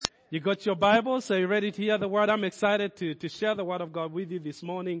You got your Bibles? Are you ready to hear the word? I'm excited to share the word of God with you this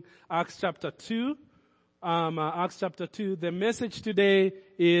morning. Acts chapter 2. Acts chapter 2. The message today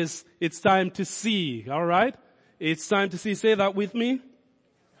is, it's time to see. Alright? It's time to see. Say that with me.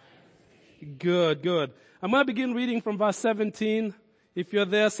 Good. I'm going to begin reading from verse 17. If you're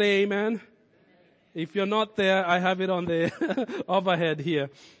there, say amen. If you're not there, I have it on the overhead here,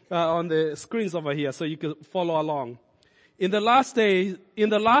 on the screens over here, so you can follow along. In the last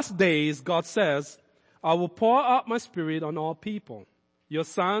days, God says, I will pour out my spirit on all people. Your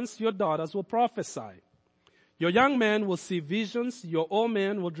sons, your daughters will prophesy. Your young men will see visions. Your old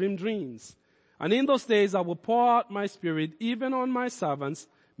men will dream dreams. And in those days, I will pour out my spirit even on my servants,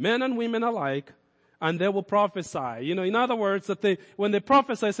 men and women alike, and they will prophesy. You know, in other words, that when they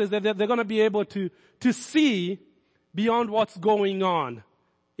prophesy, it says that they're going to be able to see beyond what's going on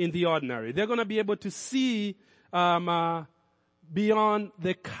in the ordinary. They're going to be able to see beyond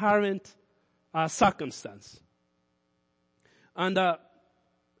the current circumstance. And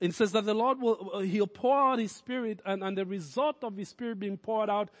it says that the Lord He'll pour out His Spirit, and the result of His Spirit being poured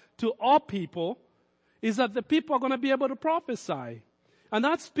out to all people is that the people are going to be able to prophesy. And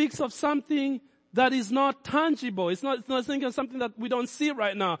that speaks of something that is not tangible. It's not something that we don't see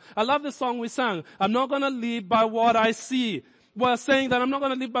right now. I love the song we sang. I'm not going to live by what I see. We're saying that I'm not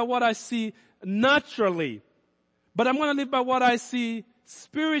going to live by what I see naturally, but I'm going to live by what I see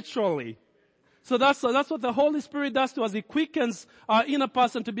spiritually. So that's what the Holy Spirit does to us. It quickens our inner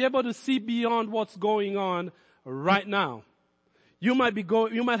person to be able to see beyond what's going on right now. You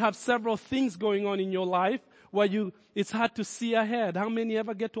might have several things going on in your life where it's hard to see ahead. How many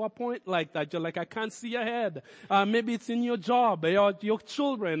ever get to a point like that? You're like, I can't see ahead. Maybe it's in your job, or your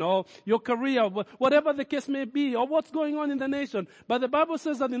children, or your career, whatever the case may be, or what's going on in the nation. But the Bible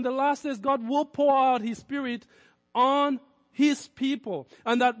says that in the last days, God will pour out His Spirit on His people.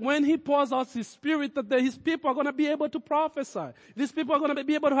 And that when He pours out His Spirit, that His people are going to be able to prophesy. These people are going to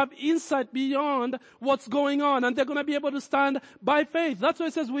be able to have insight beyond what's going on. And they're going to be able to stand by faith. That's why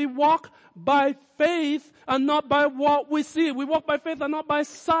it says we walk by faith and not by what we see. We walk by faith and not by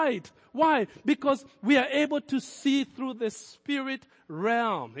sight. Why? Because we are able to see through the Spirit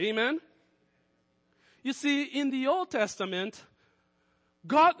realm. Amen? You see, in the Old Testament,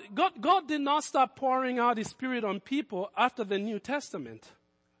 God did not start pouring out His Spirit on people after the New Testament.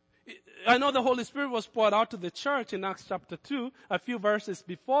 I know the Holy Spirit was poured out to the church in Acts chapter 2, a few verses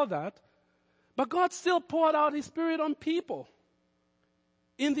before that. But God still poured out His Spirit on people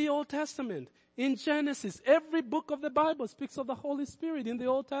in the Old Testament. In Genesis, every book of the Bible speaks of the Holy Spirit in the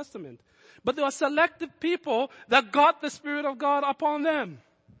Old Testament. But there were selected people that got the Spirit of God upon them.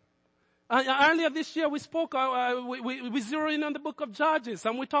 Earlier this year we spoke, we zeroed in on the book of Judges,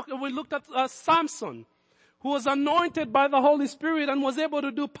 and we looked at Samson, who was anointed by the Holy Spirit and was able to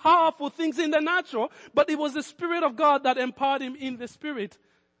do powerful things in the natural, but it was the Spirit of God that empowered him in the Spirit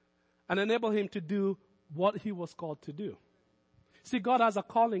and enabled him to do what he was called to do. See, God has a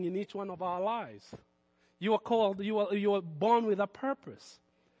calling in each one of our lives. You are called, you are born with a purpose.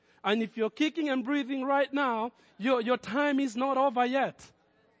 And if you're kicking and breathing right now, your time is not over yet.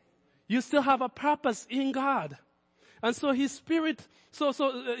 You still have a purpose in God. And so His Spirit,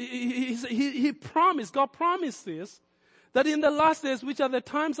 He promised, God promised this, that in the last days, which are the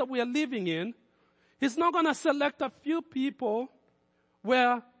times that we are living in, He's not going to select a few people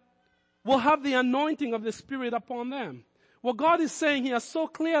where we'll have the anointing of the Spirit upon them. What God is saying here so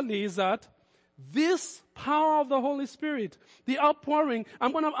clearly is that this power of the Holy Spirit, the outpouring,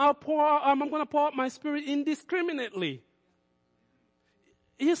 I'm going to pour out my Spirit indiscriminately.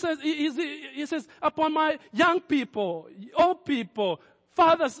 He says, upon my young people, old people,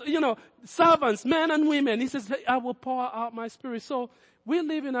 fathers, servants, men and women. He says, I will pour out my Spirit. So we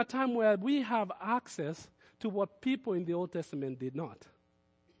live in a time where we have access to what people in the Old Testament did not.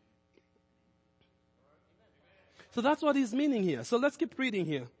 So that's what He's meaning here. So let's keep reading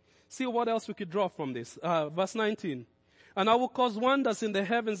here. See what else we could draw from this. Verse 19. And I will cause wonders in the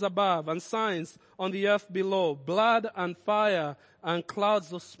heavens above and signs on the earth below, blood and fire and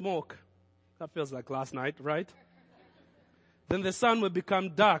clouds of smoke. That feels like last night, right? Then the sun will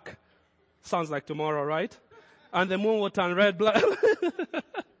become dark. Sounds like tomorrow, right? And the moon will turn red blood.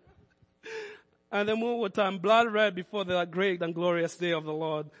 And the moon will turn blood red before the great and glorious day of the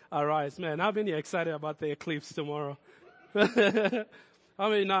Lord arise. Man, how many are excited about the eclipse tomorrow? How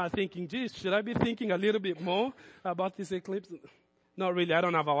many now are thinking, geez, should I be thinking a little bit more about this eclipse? Not really. I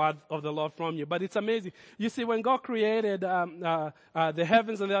don't have a word of the Lord from you, but it's amazing. You see, when God created the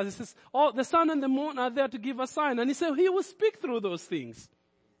heavens and the earth, He says, the sun and the moon are there to give a sign. And He said He will speak through those things.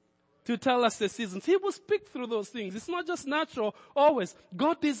 to tell us the seasons. He will speak through those things. It's not just natural always.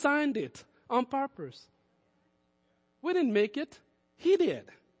 God designed it on purpose. We didn't make it. He did.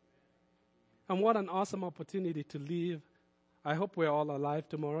 And what an awesome opportunity to live. I hope we're all alive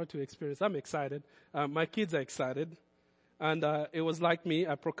tomorrow to experience. I'm excited. My kids are excited. And it was like me.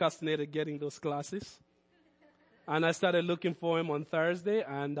 I procrastinated getting those glasses. And I started looking for them on Thursday.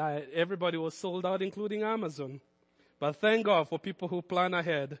 And everybody was sold out, including Amazon. But thank God for people who plan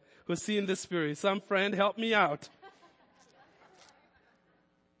ahead, who see in the spirit. Some friend helped me out.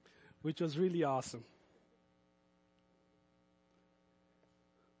 Which was really awesome.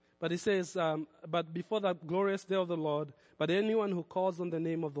 But it says, but before that glorious day of the Lord, but anyone who calls on the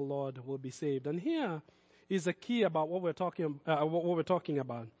name of the Lord will be saved. And here is a key about what we're talking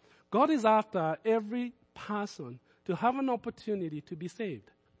about. God is after every person to have an opportunity to be saved.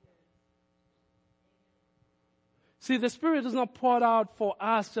 See, the Spirit is not poured out for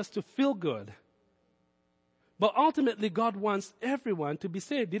us just to feel good. But ultimately, God wants everyone to be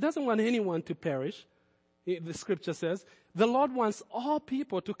saved. He doesn't want anyone to perish. The scripture says, the Lord wants all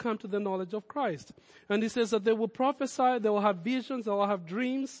people to come to the knowledge of Christ. And He says that they will prophesy, they will have visions, they will have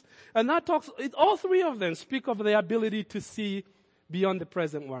dreams. And that all three of them speak of the ability to see beyond the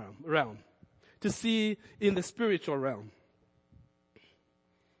present realm. To see in the spiritual realm.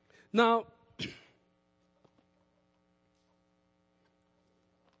 Now,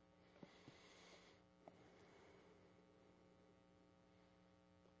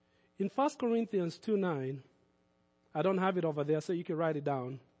 in 1 Corinthians 2:9, I don't have it over there, so you can write it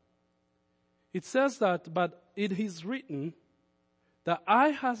down. It says that, but it is written that eye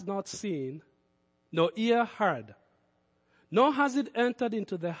has not seen, nor ear heard, nor has it entered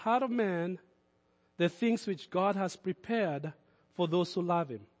into the heart of man the things which God has prepared for those who love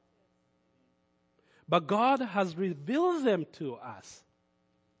Him. But God has revealed them to us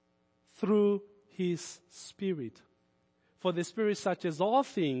through His Spirit. For the Spirit searches all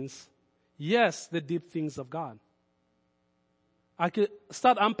things, yes, the deep things of God. I could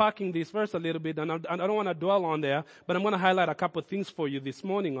start unpacking this verse a little bit, and I don't want to dwell on there, but I'm going to highlight a couple of things for you this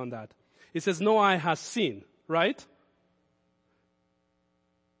morning on that. It says, no eye has seen, right?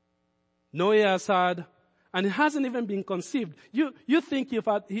 No ear has heard, and it hasn't even been conceived. You think you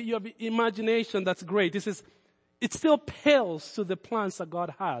have imagination that's great. It says, it still pales to the plans that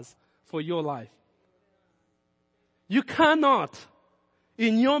God has for your life. You cannot,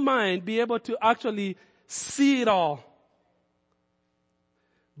 in your mind, be able to actually see it all.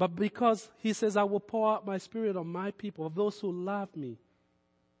 But because He says, I will pour out my Spirit on my people, of those who love me,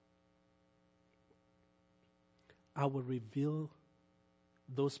 I will reveal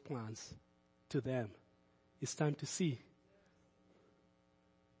those plans to them. It's time to see.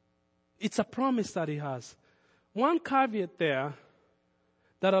 It's a promise that He has. One caveat there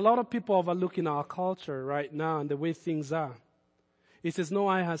that a lot of people overlook in our culture right now and the way things are. It says, no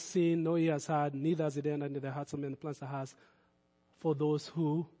eye has seen, no ear has heard, neither has it entered into the hearts of men the plans that has for those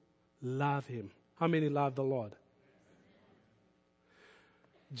who love Him. How many love the Lord?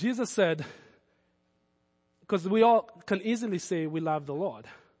 Jesus said, because we all can easily say we love the Lord.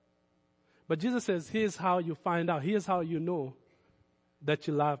 But Jesus says, here's how you find out. Here's how you know that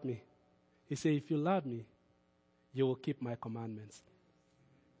you love me. He said, if you love me, you will keep my commandments.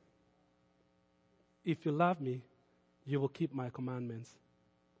 If you love me, you will keep my commandments.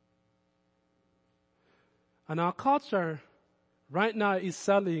 And our culture right now is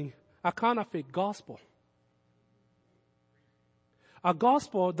selling a counterfeit gospel. A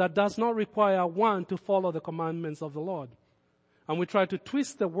gospel that does not require one to follow the commandments of the Lord. And we try to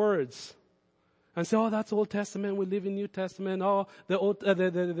twist the words and say, oh, that's Old Testament, we live in New Testament, oh,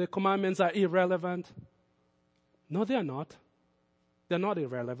 the commandments are irrelevant. No, they are not. They're not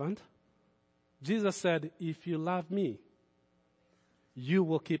irrelevant. Jesus said, if you love me, you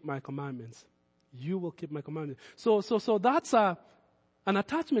will keep my commandments. You will keep my commandments. So that's an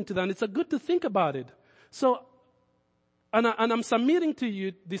attachment to that, and it's good to think about it. So, and I'm submitting to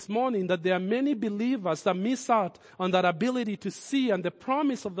you this morning that there are many believers that miss out on that ability to see and the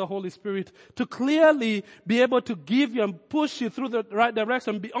promise of the Holy Spirit to clearly be able to give you and push you through the right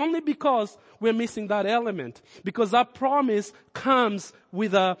direction, only because we're missing that element. Because that promise comes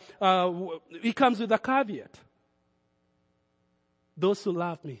with a caveat. Those who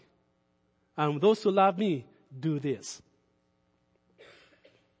love me, and those who love me do this.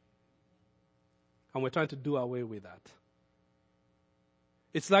 And we're trying to do away with that.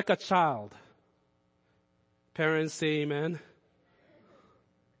 It's like a child. Parents say amen.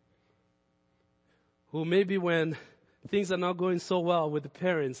 Who maybe when things are not going so well with the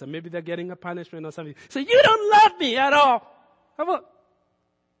parents and maybe they're getting a punishment or something, say, you don't love me at all. How about?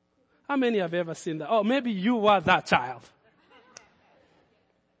 How many have ever seen that? Oh, maybe you were that child.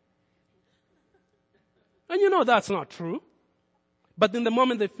 And you know that's not true. But in the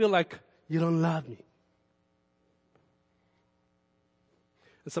moment they feel like, you don't love me.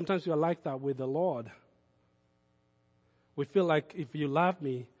 And sometimes we are like that with the Lord. We feel like if you love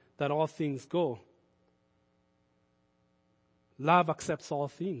me, that all things go. Love accepts all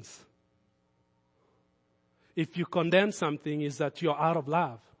things. If you condemn something, is that you're out of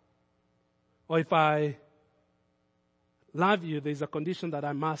love. Or if I love you, there's a condition that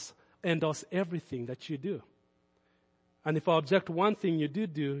I must endorse everything that you do. And if I object one thing you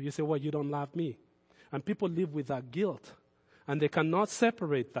do, you say, well, you don't love me. And people live with that guilt. And they cannot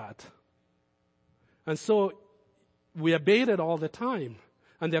separate that. And so we are baited all the time.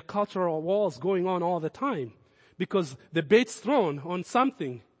 And there are cultural wars going on all the time. Because the bait's thrown on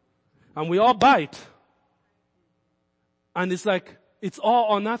something. And we all bite. And it's like, it's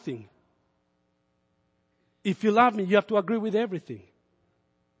all or nothing. If you love me, you have to agree with everything.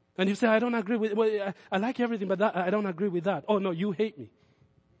 And you say, I don't agree with, well, I like everything, but I don't agree with that. Oh no, you hate me.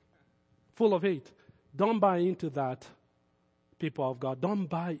 Full of hate. Don't buy into that, people of God. Don't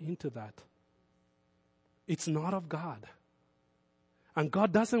buy into that. It's not of God. And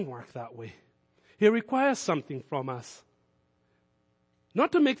God doesn't work that way. He requires something from us.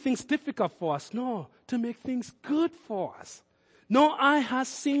 Not to make things difficult for us. No, to make things good for us. No eye has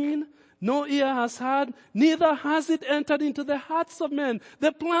seen, no ear has heard, neither has it entered into the hearts of men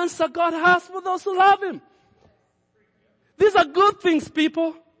the plans that God has for those who love Him. These are good things,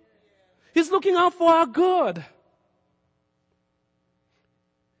 people. He's looking out for our good.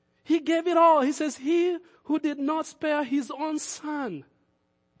 He gave it all. He says, He who did not spare His own Son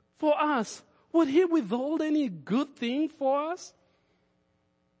for us, would He withhold any good thing for us?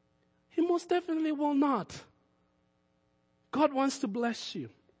 He most definitely will not. God wants to bless you.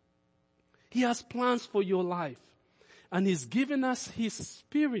 He has plans for your life. And He's given us His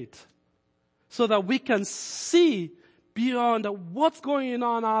Spirit so that we can see beyond what's going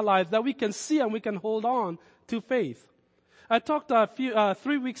on in our life, that we can see and we can hold on to faith. I talked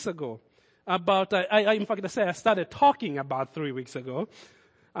 3 weeks ago about, in fact, I started talking about 3 weeks ago.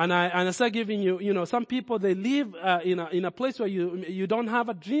 And I started giving you, some people, they live in a place where you don't have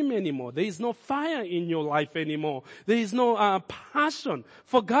a dream anymore. There is no fire in your life anymore. There is no passion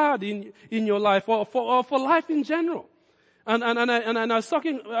for God in your life or for life in general. And I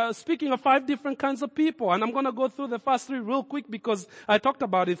was speaking of 5 different kinds of people. And I'm going to go through the first 3 real quick because I talked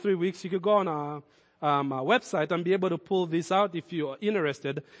about it 3 weeks. You could go on our website and be able to pull this out if you're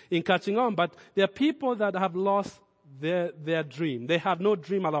interested in catching on. But there are people that have lost their dream. They have no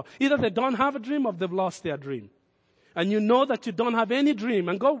dream at all. Either they don't have a dream or they've lost their dream. And you know that you don't have any dream.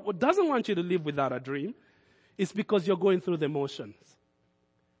 And God doesn't want you to live without a dream. It's because you're going through the motions.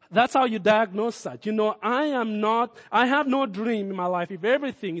 That's how you diagnose that. You know, I have no dream in my life if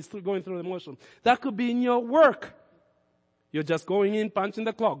everything is going through the motion. That could be in your work. You're just going in, punching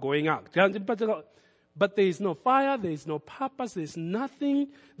the clock, going out. But there is no fire, there is no purpose, there is nothing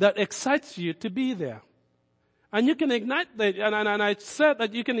that excites you to be there. And you can ignite that, and I said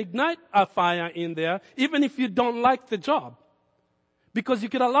that you can ignite a fire in there, even if you don't like the job. Because you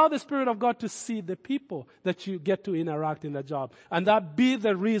can allow the Spirit of God to see the people that you get to interact in the job. And that be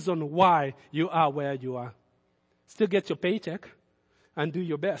the reason why you are where you are. Still get your paycheck and do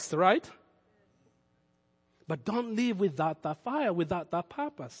your best, right? But don't live without that fire, without that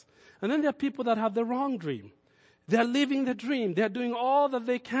purpose. And then there are people that have the wrong dream. They're living the dream. They're doing all that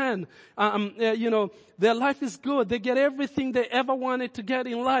they can. Their life is good. They get everything they ever wanted to get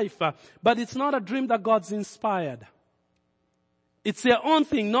in life. But it's not a dream that God's inspired. It's their own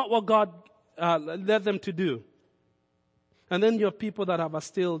thing, not what God led them to do. And then you have people that have a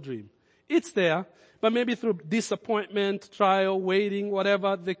still dream. It's there, but maybe through disappointment, trial, waiting,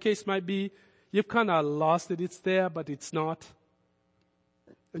 whatever the case might be, you've kind of lost it. It's there, but it's not.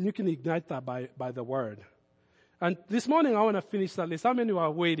 And you can ignite that by the word. And this morning I want to finish that list. How many are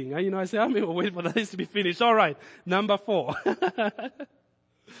waiting? I say, how many are waiting for the list to be finished? All right, number 4.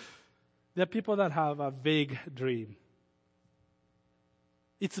 There are people that have a vague dream.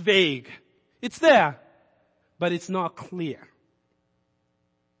 It's vague. It's there, but it's not clear.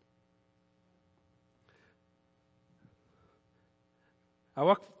 I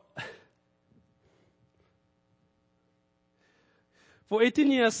work for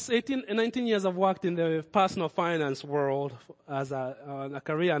 19 years I've worked in the personal finance world as a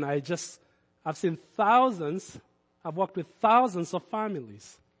career, and I've seen thousands, I've worked with thousands of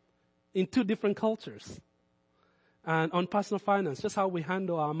families in 2 different cultures. And on personal finance, just how we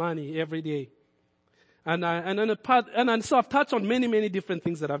handle our money every day. And so I've touched on many, many different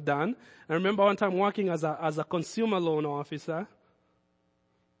things that I've done. I remember one time working as a consumer loan officer.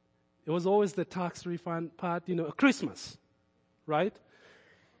 It was always the tax refund part, Christmas, right?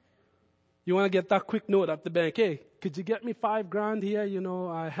 You want to get that quick note at the bank. Hey, could you get me $5,000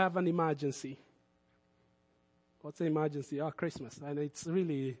 here? I have an emergency. What's the emergency? Christmas. And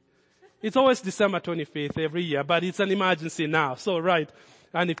it's always December 25th every year, but it's an emergency now. So, right.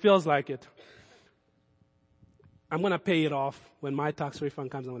 And it feels like it. I'm going to pay it off. When my tax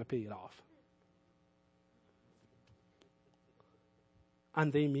refund comes, I'm going to pay it off.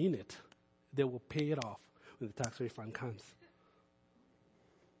 And they mean it. They will pay it off when the tax refund comes.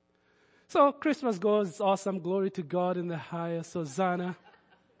 So Christmas goes, it's awesome. Glory to God in the highest. Hosanna.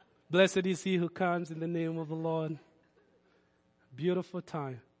 Blessed is he who comes in the name of the Lord. Beautiful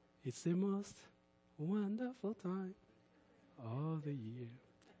time. It's the most wonderful time of the year.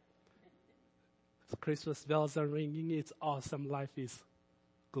 So Christmas bells are ringing. It's awesome. Life is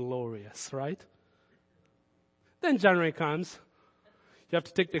glorious, right? Then January comes. You have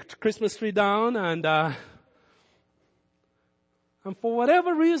to take the Christmas tree down and for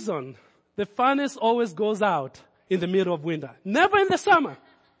whatever reason, the furnace always goes out in the middle of winter. Never in the summer.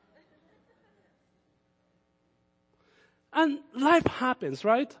 And life happens,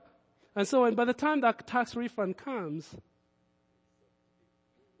 right? And so by the time that tax refund comes,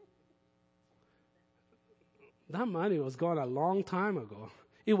 that money was gone a long time ago.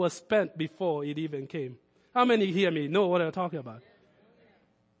 It was spent before it even came. How many hear me know what I'm talking about?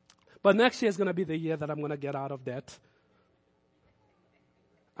 But next year is going to be the year that I'm going to get out of debt.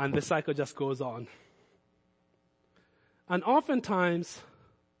 And the cycle just goes on. And oftentimes,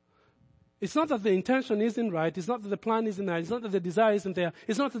 it's not that the intention isn't right. It's not that the plan isn't right. It's not that the desire isn't there.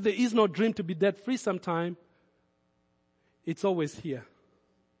 It's not that there is no dream to be debt-free sometime. It's always here.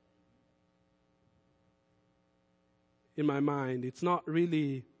 In my mind, it's not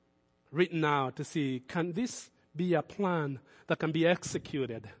really written out to see, can this be a plan that can be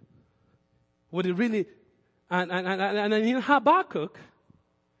executed? Would it really? And in Habakkuk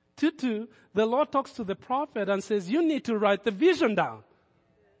 2:2, the Lord talks to the prophet and says, you need to write the vision down.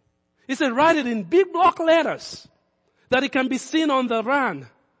 He said, write it in big block letters that it can be seen on the run.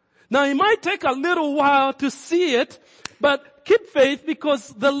 Now, it might take a little while to see it, but keep faith because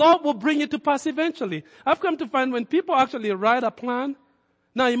the Lord will bring it to pass eventually. I've come to find when people actually write a plan,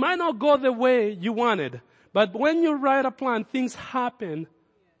 now it might not go the way you wanted, but when you write a plan, things happen.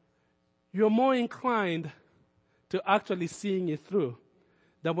 You're more inclined to actually seeing it through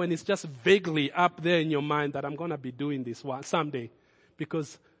than when it's just vaguely up there in your mind that I'm going to be doing this someday.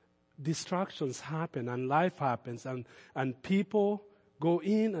 Because distractions happen and life happens and people go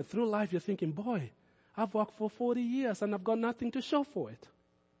in and through life you're thinking, boy, I've worked for 40 years and I've got nothing to show for it.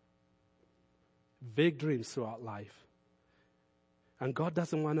 Vague dreams throughout life. And God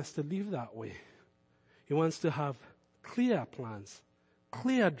doesn't want us to live that way. He wants to have clear plans,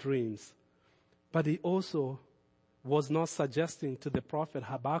 clear dreams. But he also was not suggesting to the prophet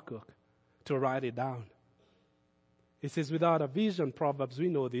Habakkuk to write it down. He says, without a vision, Proverbs, we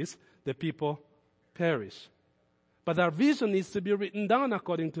know this, the people perish. But our vision needs to be written down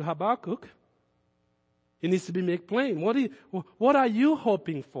according to Habakkuk. It needs to be made plain. What are you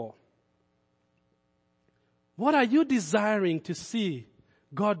hoping for? What are you desiring to see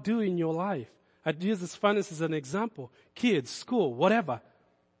God do in your life? I use this finance as an example. Kids, school, whatever.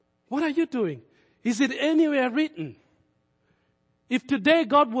 What are you doing? Is it anywhere written? If today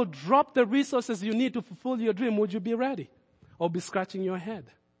God will drop the resources you need to fulfill your dream, would you be ready? Or be scratching your head?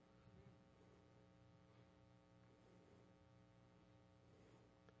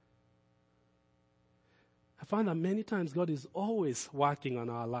 I find that many times God is always working on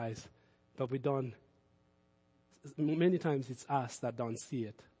our lives, but we don't. Many times it's us that don't see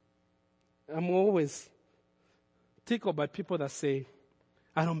it. I'm always tickled by people that say,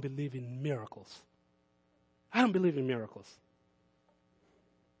 I don't believe in miracles. I don't believe in miracles.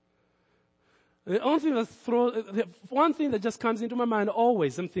 The one thing that just comes into my mind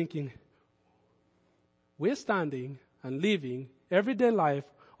always, I'm thinking, we're standing and living everyday life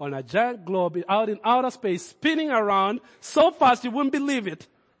on a giant globe out in outer space, spinning around so fast you wouldn't believe it.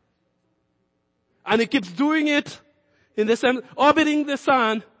 And it keeps doing it in the same, orbiting the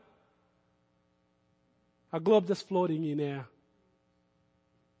sun. A globe just floating in air.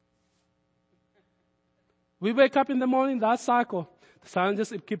 We wake up in the morning, that cycle. The sun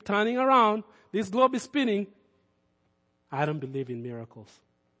just keep turning around. This globe is spinning. I don't believe in miracles.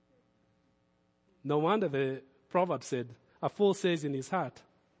 No wonder the proverb said, a fool says in his heart,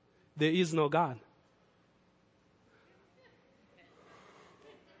 there is no God.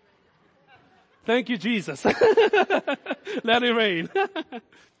 Thank you, Jesus. Let it rain.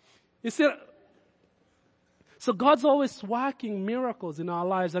 You see, so God's always working miracles in our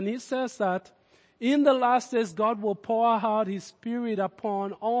lives. And he says that in the last days, God will pour out his Spirit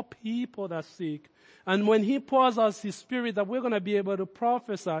upon all people that seek. And when he pours out his Spirit, that we're going to be able to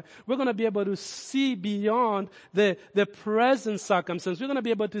prophesy. We're going to be able to see beyond the present circumstance. We're going to be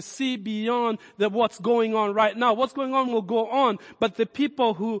able to see beyond what's going on right now. What's going on will go on. But the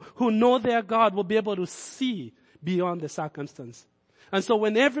people who know their God will be able to see beyond the circumstance. And so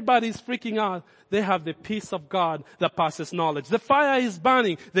when everybody's freaking out, they have the peace of God that passes knowledge. The fire is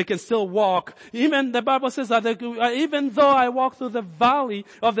burning, they can still walk. Even the Bible says that even though I walk through the valley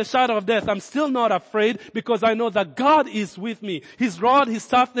of the shadow of death, I'm still not afraid because I know that God is with me. His rod, his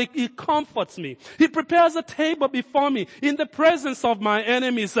staff, he comforts me. He prepares a table before me in the presence of my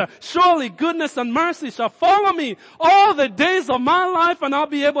enemies. Surely goodness and mercy shall follow me all the days of my life, and I'll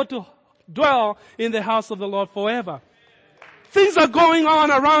be able to dwell in the house of the Lord forever. Things are going on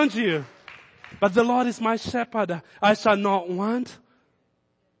around you. But the Lord is my shepherd. I shall not want.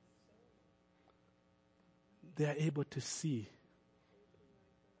 They are able to see.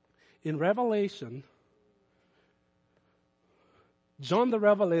 In Revelation, John the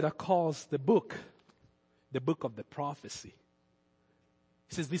Revelator calls the book of the prophecy.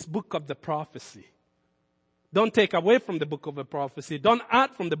 He says, this book of the prophecy. Don't take away from the book of the prophecy. Don't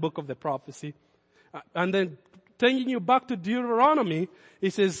add from the book of the prophecy. And then taking you back to Deuteronomy, he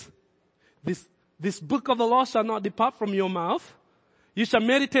says, this book of the law shall not depart from your mouth. You shall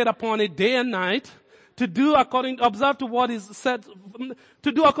meditate upon it day and night to do observe to what is said,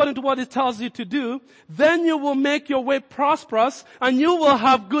 to do according to what it tells you to do. Then you will make your way prosperous and you will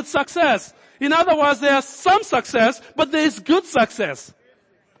have good success. In other words, there's some success, but there is good success.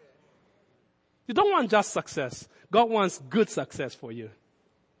 You don't want just success. God wants good success for you.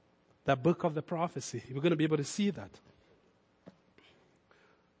 That book of the prophecy. We're going to be able to see that.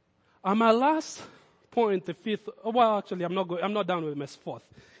 On my last point, the fifth, well actually I'm not done with my fourth.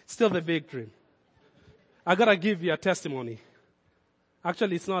 Still the victory. I gotta give you a testimony.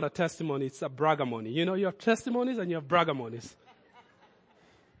 Actually it's not a testimony, it's a bragamony. You know, you have testimonies and you have bragamonies.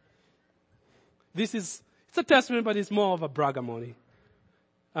 It's a testimony, but it's more of a bragamony.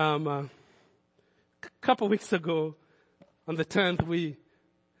 A couple weeks ago, on the 10th,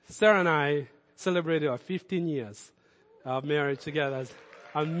 Sarah and I celebrated our 15 years of marriage together. It's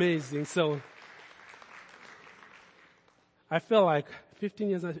amazing. So, I feel like 15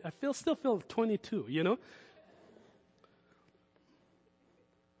 years, still feel 22, you know?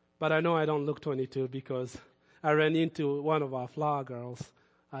 But I know I don't look 22 because I ran into one of our flower girls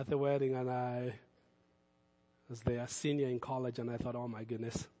at the wedding and I was their senior in college and I thought, oh my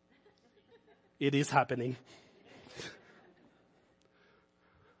goodness, it is happening.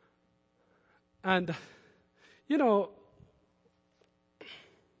 And, you know,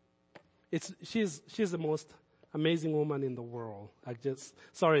 she's the most amazing woman in the world.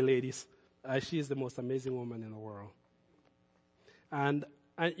 Sorry ladies, she's the most amazing woman in the world. And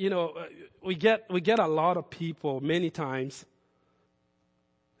you know, we get a lot of people many times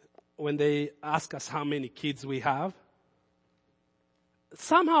when they ask us how many kids we have.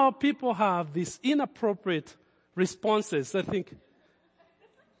 Somehow people have these inappropriate responses. They think,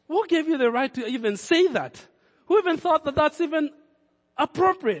 who gave you the right to even say that? Who even thought that that's even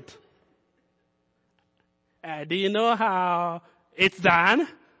appropriate? Do you know how it's done?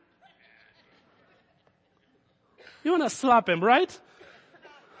 You want to slap him, right?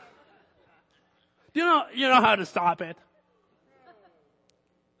 You know how to stop it.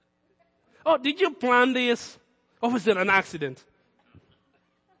 Oh, did you plan this? Or was it an accident?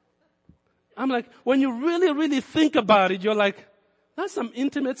 I'm like, when you really, really think about it, you're like, that's some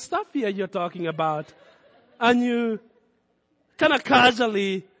intimate stuff here you're talking about. And you kind of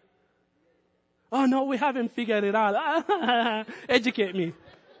casually, oh no, we haven't figured it out. Educate me.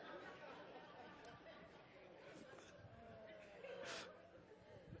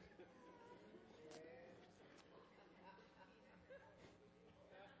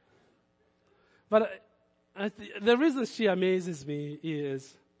 But the reason she amazes me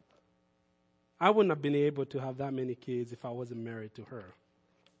is I wouldn't have been able to have that many kids if I wasn't married to her.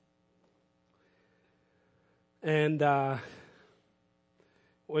 And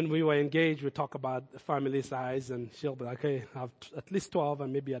when we were engaged, we talk about the family size, and she'll be like, okay, I have at least 12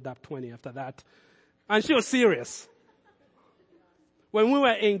 and maybe adopt 20 after that. And she was serious. When we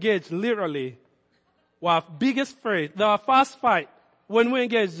were engaged, literally, our biggest fight, our first fight, when we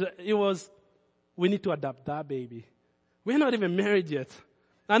engaged, it was, we need to adopt that baby. We're not even married yet.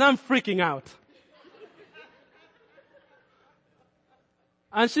 And I'm freaking out.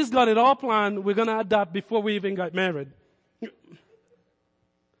 And she's got it all planned. We're going to adopt before we even got married.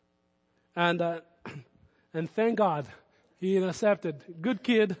 And thank God he accepted. Good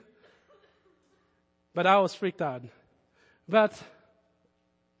kid. But I was freaked out.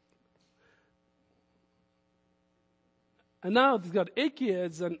 And now he's got 8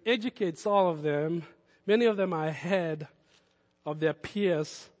 kids and educates all of them. Many of them are ahead of their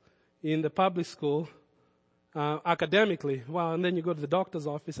peers in the public school, academically. Well, and then you go to the doctor's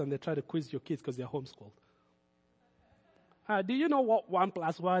office and they try to quiz your kids because they're homeschooled. Do you know what 1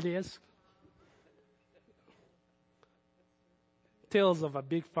 + 1 is? Tales of a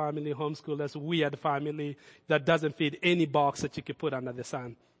big family, homeschoolers, weird family that doesn't fit any box that you could put under the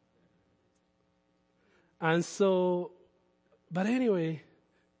sun. And so, but anyway,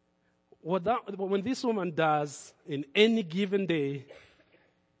 when this woman does in any given day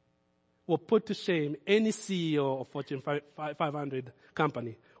will put to shame any CEO of Fortune 500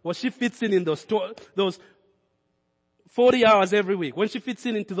 company. What she fits in those 40 hours every week, when she fits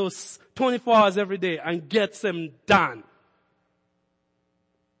in into those 24 hours every day and gets them done.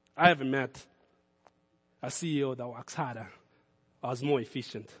 I haven't met a CEO that works harder or is more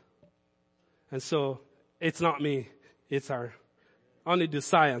efficient. And so, it's not me, it's her. I only do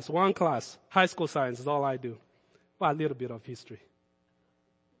science, 1 class, high school science is all I do. Well, a little bit of history.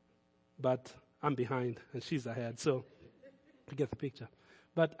 But I'm behind and she's ahead, so you get the picture.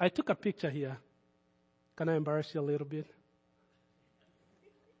 But I took a picture here. Can I embarrass you a little bit?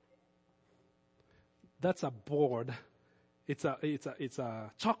 That's a board. It's a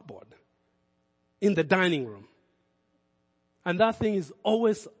chalkboard in the dining room. And that thing is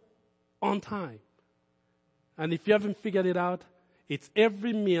always on time. And if you haven't figured it out, it's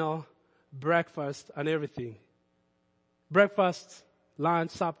every meal, breakfast, and everything. Breakfast,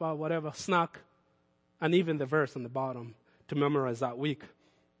 lunch, supper, whatever, snack, and even the verse on the bottom to memorize that week.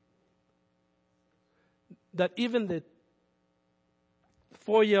 That even the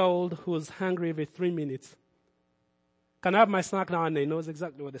 4-year-old who's hungry every 3 minutes can have my snack now and they knows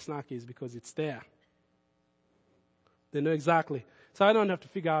exactly what the snack is because it's there. They know exactly. So I don't have to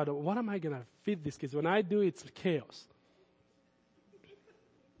figure out, what am I going to feed these kids? When I do, it's chaos.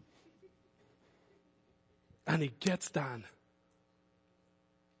 And it gets done.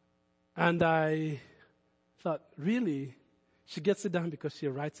 And I thought, really? She gets it done because she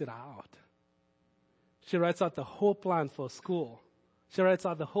writes it out. She writes out the whole plan for school. She writes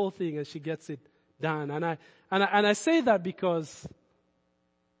out the whole thing and she gets it done. And I say that because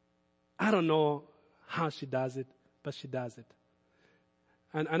I don't know how she does it, but she does it.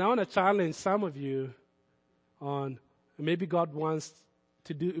 And I want to challenge some of you on maybe God wants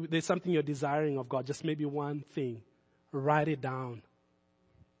to do, there's something you're desiring of God, just maybe one thing. Write it down.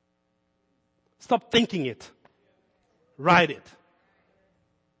 Stop thinking it. Write it.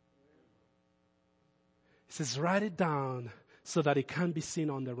 It says, write it down so that it can be seen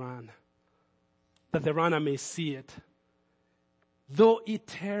on the run. That the runner may see it. Though it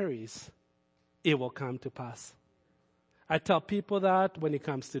tarries, it will come to pass. I tell people that when it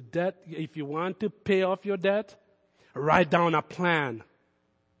comes to debt, if you want to pay off your debt, write down a plan.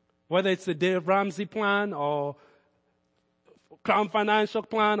 Whether it's the Dave Ramsey plan or Crown Financial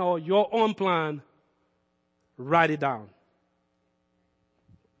plan or your own plan, write it down.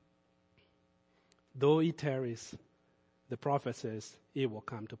 Though it tarries, the prophet says, it will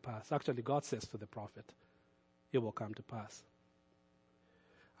come to pass. Actually, God says to the prophet, it will come to pass.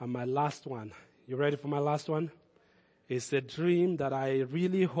 And my last one, you ready for my last one? It's a dream that I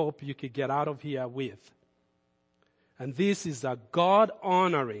really hope you could get out of here with. And this is a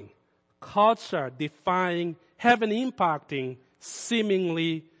God-honoring, culture-defying, heaven-impacting,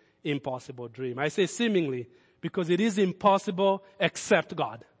 seemingly impossible dream. I say seemingly because it is impossible except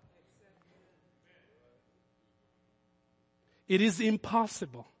God. It is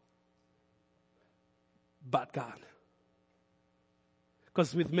impossible but God.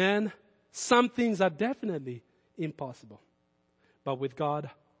 Because with man, some things are definitely impossible. But with God,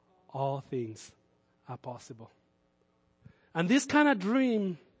 all things are possible. And this kind of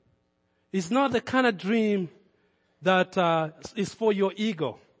dream is not the kind of dream that is for your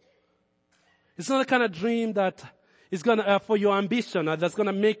ego. It's not the kind of dream that is going to for your ambition or that's going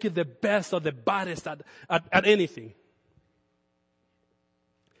to make you the best or the baddest at anything.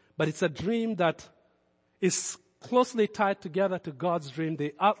 But it's a dream that is closely tied together to God's dream.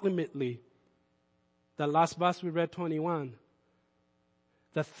 They ultimately, the last verse we read, 21,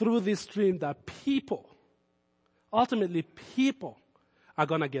 that through this dream that people, ultimately people, are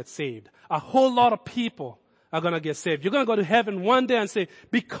going to get saved. A whole lot of people are going to get saved. You're going to go to heaven one day and say,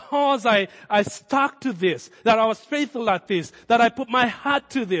 because I stuck to this, that I was faithful at this, that I put my heart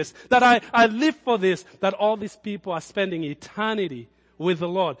to this, that I live for this, that all these people are spending eternity with the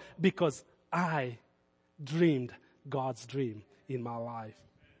Lord because I dreamed God's dream in my life.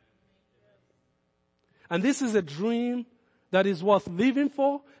 And this is a dream that is worth living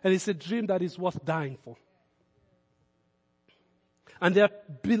for, and it's a dream that is worth dying for. And there are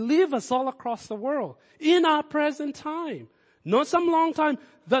believers all across the world in our present time, not some long time,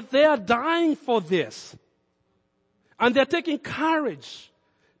 that they are dying for this. And they're taking courage,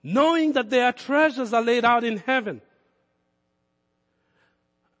 knowing that their treasures are laid out in heaven.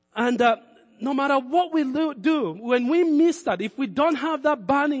 And no matter what we do, when we miss that, if we don't have that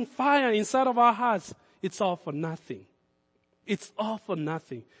burning fire inside of our hearts, it's all for nothing. It's all for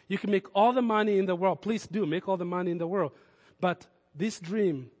nothing. You can make all the money in the world. Please do make all the money in the world. But this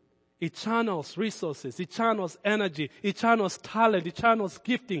dream, it channels resources, it channels energy, it channels talent, it channels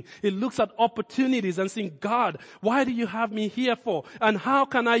gifting. It looks at opportunities and saying, God, why do you have me here for? And how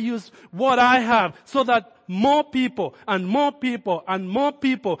can I use what I have so that more people and more people and more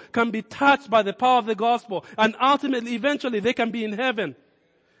people can be touched by the power of the gospel, and ultimately, eventually, they can be in heaven.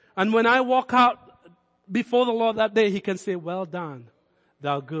 And when I walk out before the Lord that day, He can say, well done,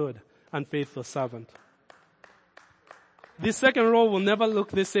 thou good and faithful servant. This second row will never look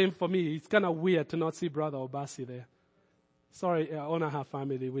the same for me. It's kind of weird to not see Brother Obasi there. Sorry, I honor her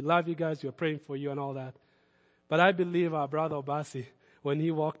family. We love you guys. We're praying for you and all that. But I believe our Brother Obasi, when he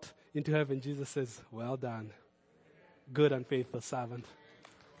walked into heaven, Jesus says, well done, good and faithful servant.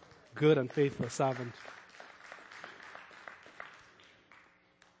 Good and faithful servant.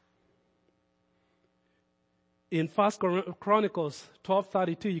 In 1 Chronicles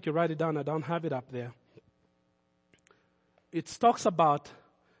 12:32, you can write it down. I don't have it up there. It talks about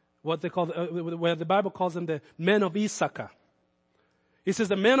what they call, where the Bible calls them the men of Issachar. It says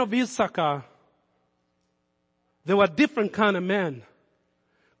the men of Issachar, they were different kind of men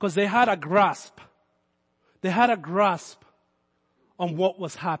because they had a grasp. They had a grasp on what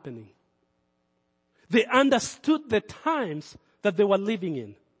was happening. They understood the times that they were living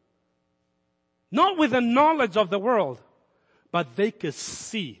in. Not with the knowledge of the world, but they could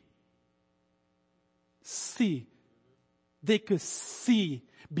see. They could see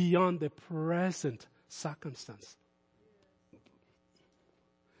beyond the present circumstance.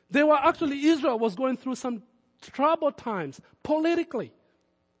 Israel was going through some troubled times politically.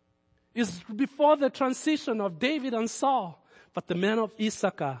 It's before the transition of David and Saul. But the men of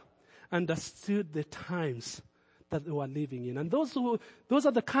Issachar understood the times that they were living in. And those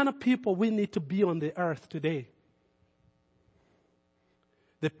are the kind of people we need to be on the earth today.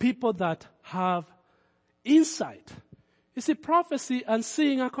 The people that have insight. You see, prophecy and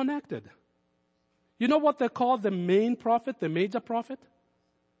seeing are connected. You know what they call the main prophet, the major prophet?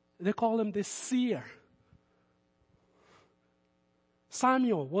 They call him the seer.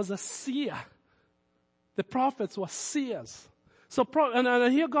 Samuel was a seer. The prophets were seers. And I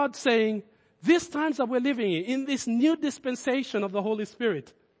hear God saying, these times that we're living in this new dispensation of the Holy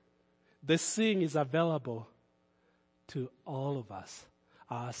Spirit, the seeing is available to all of us.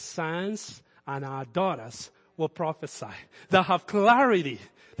 Our sons and our daughters will prophesy. They'll have clarity.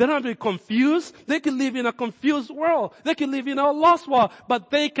 They don't have to be confused. They can live in a confused world. They can live in a lost world,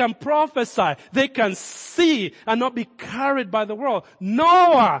 but they can prophesy. They can see and not be carried by the world.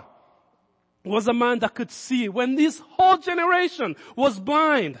 Noah was a man that could see when this whole generation was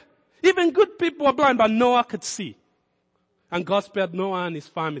blind. Even good people were blind, but Noah could see. And God spared Noah and his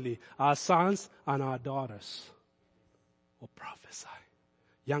family. Our sons and our daughters will prophesy.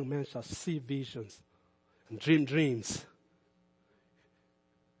 Young men shall see visions and dream dreams.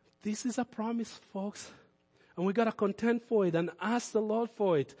 This is a promise, folks. And we got to contend for it and ask the Lord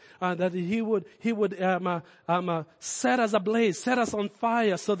for it. That He would set us ablaze, set us on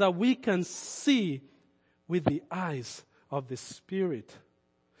fire so that we can see with the eyes of the Spirit.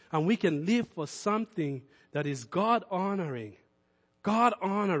 And we can live for something that is God honoring. God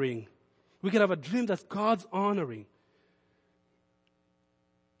honoring. We can have a dream that's God's honoring.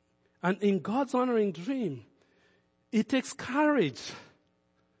 And in God's honoring dream, it takes courage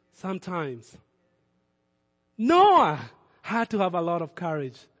sometimes. Noah had to have a lot of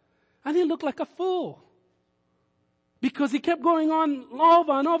courage. And he looked like a fool. Because he kept going on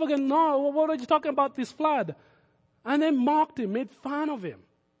over and over again. No, what are you talking about, this flood? And they mocked him, made fun of him.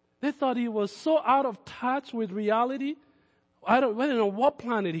 They thought he was so out of touch with reality. I don't know what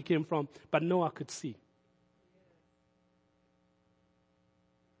planet he came from, but Noah could see.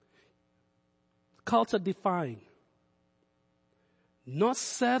 Culture defying. Not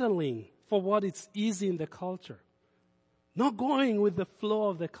settling for what is easy in the culture. Not going with the flow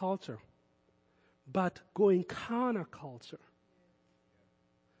of the culture, but going counterculture.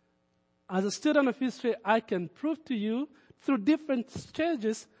 As a student of history, I can prove to you through different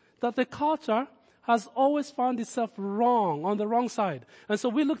stages that the culture has always found itself wrong, on the wrong side. And so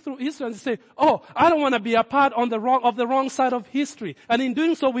we look through history and say, oh, I don't want to be a part of the wrong side of history. And in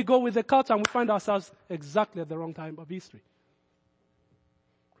doing so, we go with the culture and we find ourselves exactly at the wrong time of history.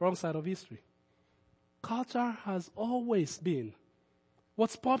 Wrong side of history. Culture has always been.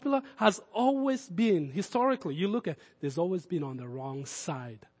 What's popular has always been, historically, you look at, there's always been on the wrong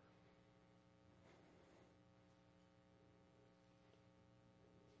side.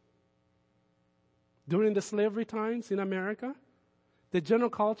 During the slavery times in America, the general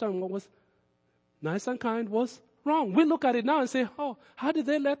culture and what was nice and kind was wrong. We look at it now and say, oh, how did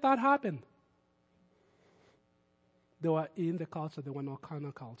they let that happen? They were in the culture, they were not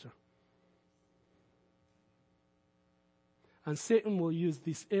counterculture. And Satan will use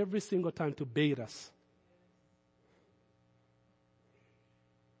this every single time to bait us.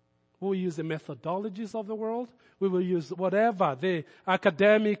 We will use the methodologies of the world. We will use whatever, the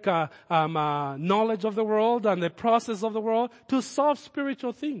academic knowledge of the world and the process of the world to solve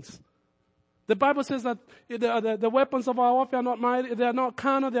spiritual things. The Bible says that the weapons of our warfare are not mighty, they are not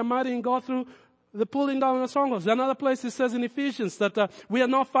carnal, they are mighty in God through the pulling down of strongholds. Another place it says in Ephesians that we are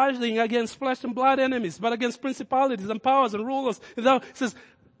not fighting against flesh and blood enemies, but against principalities and powers and rulers. It says,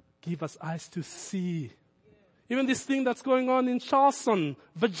 give us eyes to see. Even this thing that's going on in Charleston,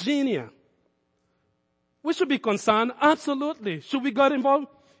 Virginia. We should be concerned, absolutely. Should we get involved?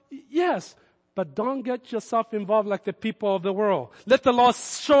 Yes. But don't get yourself involved like the people of the world. Let the Lord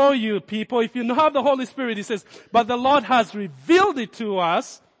show you, people. If you have the Holy Spirit, He says, but the Lord has revealed it to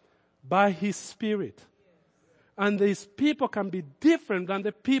us by His Spirit. And these people can be different than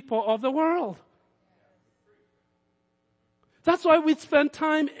the people of the world. That's why we spend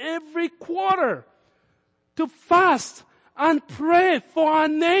time every quarter to fast and pray for our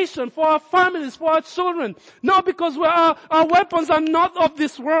nation, for our families, for our children. Not because our weapons are not of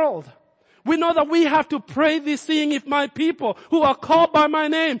this world. We know that we have to pray this thing, if my people who are called by my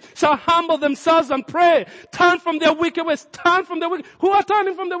name shall humble themselves and pray, turn from their wicked ways, turn from their wicked. Who are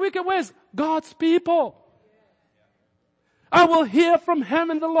turning from their wicked ways? God's people. I will hear from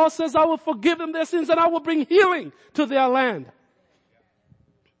heaven, the Lord says, I will forgive them their sins and I will bring healing to their land.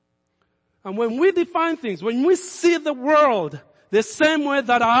 And when we define things, when we see the world the same way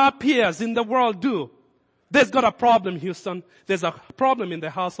that our peers in the world do, there's got a problem, Houston. There's a problem in the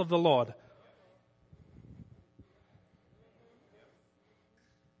house of the Lord.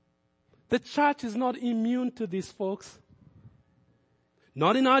 The church is not immune to these folks.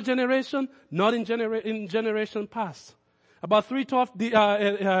 Not in our generation, not in generation past. About 312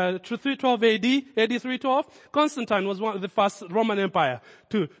 AD 312, Constantine was one of the first Roman Empire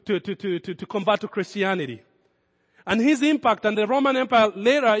to convert to Christianity. And his impact on the Roman Empire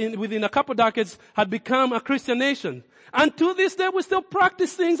later, within a couple decades, had become a Christian nation. And to this day, we still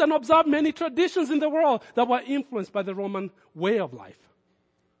practice things and observe many traditions in the world that were influenced by the Roman way of life.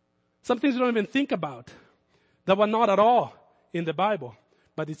 Some things we don't even think about that were not at all in the Bible,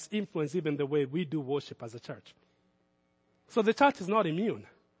 but it's influenced even the way we do worship as a church. So the church is not immune.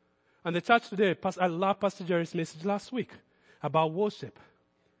 And the church today, I love Pastor Jerry's message last week about worship.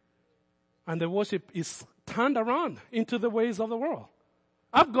 And the worship is turned around into the ways of the world.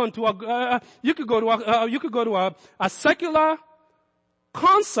 I've gone to you could go to a secular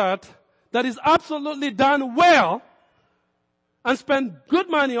concert that is absolutely done well and spend good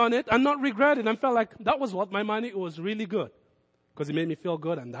money on it and not regret it and felt like that was worth my money. It was really good because it made me feel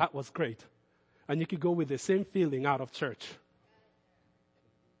good and that was great. And you could go with the same feeling out of church.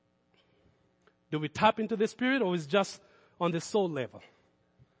 Do we tap into the Spirit or is it just on the soul level?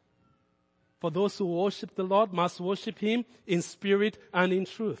 For those who worship the Lord must worship Him in spirit and in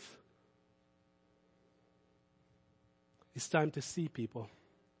truth. It's time to see, people.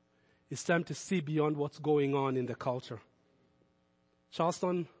 It's time to see beyond what's going on in the culture.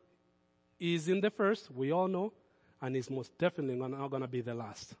 Charleston is in the first, we all know, and is most definitely not going to be the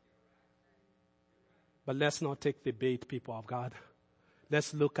last. But let's not take the bait, people of God.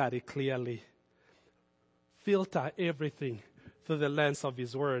 Let's look at it clearly. Filter everything through the lens of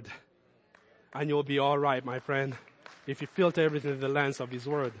His Word. And you'll be all right, my friend. If you filter everything through the lens of His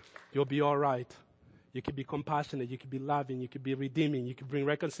Word, you'll be all right. You can be compassionate, you can be loving, you can be redeeming, you can bring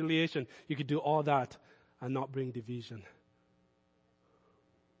reconciliation, you can do all that and not bring division.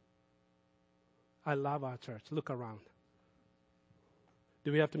 I love our church. Look around.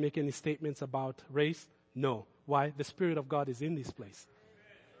 Do we have to make any statements about race? No. Why? The Spirit of God is in this place.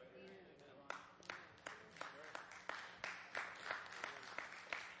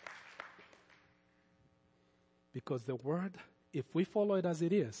 Because the word, if we follow it as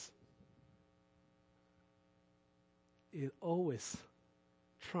it is, it always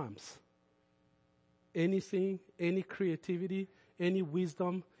trumps anything, any creativity, any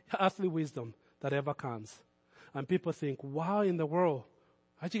wisdom, earthly wisdom that ever comes. And people think, wow, in the world,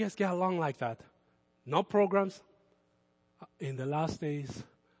 how'd you guys get along like that? No programs. In the last days,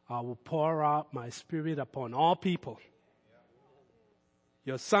 I will pour out my spirit upon all people.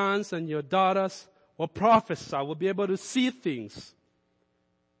 Your sons and your daughters will prophesy, will be able to see things.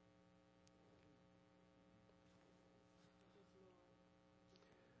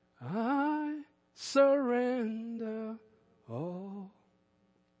 I surrender all.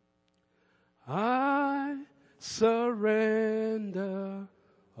 I surrender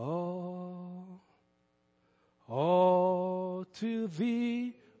all. All to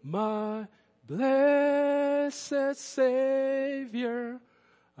thee, my blessed Savior.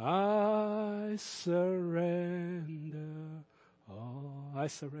 I surrender all. I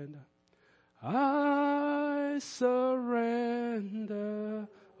surrender. I surrender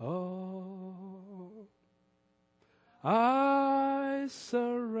all. I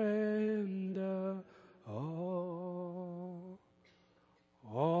surrender all.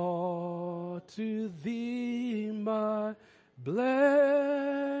 All to thee, my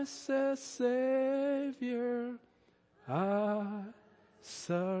blessed Savior. I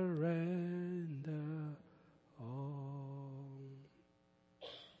surrender all.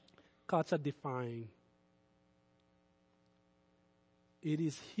 Culture defying. It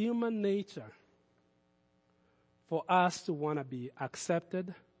is human nature for us to want to be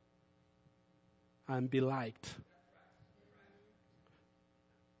accepted and be liked.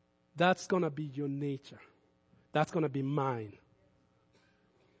 That's going to be your nature. That's going to be mine.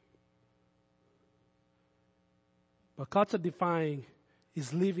 But culture defying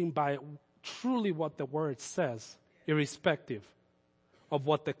is living by truly what the word says, irrespective of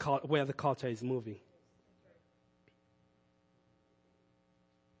what where the culture is moving.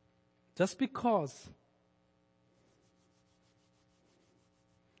 Just because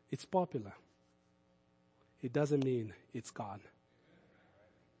it's popular, it doesn't mean it's God.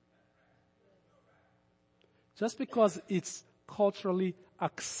 Just because it's culturally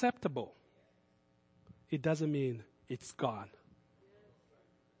acceptable, it doesn't mean it's God.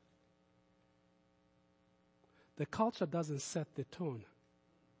 The culture doesn't set the tone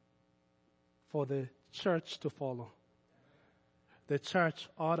for the church to follow. The church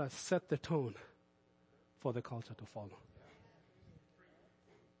ought to set the tone for the culture to follow.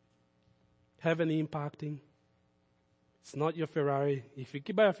 Heaven impacting. It's not your Ferrari. If you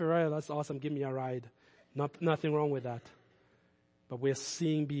buy a Ferrari, that's awesome. Give me a ride. Nothing wrong with that. But we're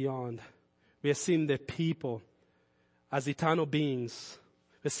seeing beyond. We're seeing the people as eternal beings.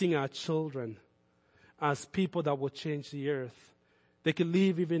 We're seeing our children as people that will change the earth. They can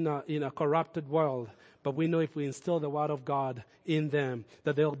live even in a corrupted world, but we know if we instill the word of God in them,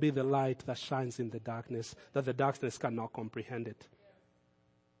 that they'll be the light that shines in the darkness, that the darkness cannot comprehend it.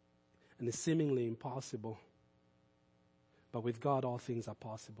 And it's seemingly impossible. But with God, all things are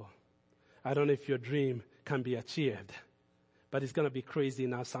possible. I don't know if your dream can be achieved, but it's going to be crazy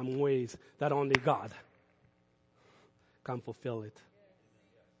in some ways that only God can fulfill it.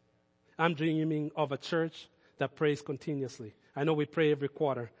 I'm dreaming of a church that prays continuously. I know we pray every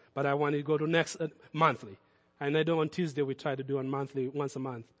quarter, but I want to go to next monthly. And I know on Tuesday we try to do on monthly, once a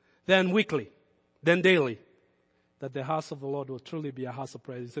month. Then weekly, then daily. That the house of the Lord will truly be a house of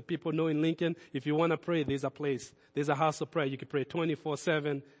prayer. So people know in Lincoln, if you want to pray, there's a place. There's a house of prayer. You can pray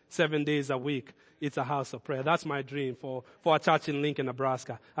 24/7, 7 days a week. It's a house of prayer. That's my dream for a church in Lincoln,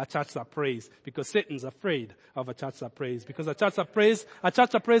 Nebraska. A church that prays. Because Satan's afraid of a church that prays. Because a church that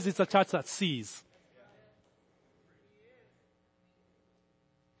prays is a church that sees.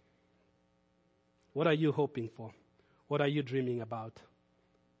 What are you hoping for? What are you dreaming about?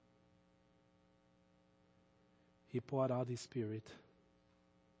 He poured out His Spirit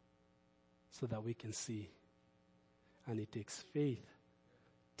so that we can see. And it takes faith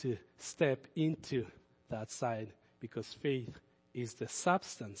to step into that side, because faith is the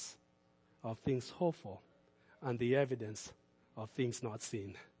substance of things hoped for and the evidence of things not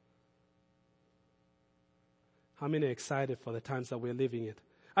seen. How many are excited for the times that we're living in?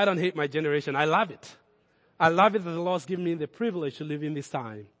 I don't hate my generation. I love it. I love it that the Lord's given me the privilege to live in this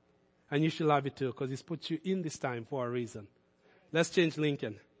time. And you should love it too, because He's put you in this time for a reason. Let's change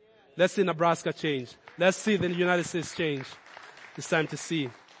Lincoln. Let's see Nebraska change. Let's see the United States change. It's time to see.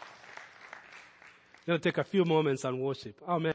 I'm going to take a few moments and worship. Amen.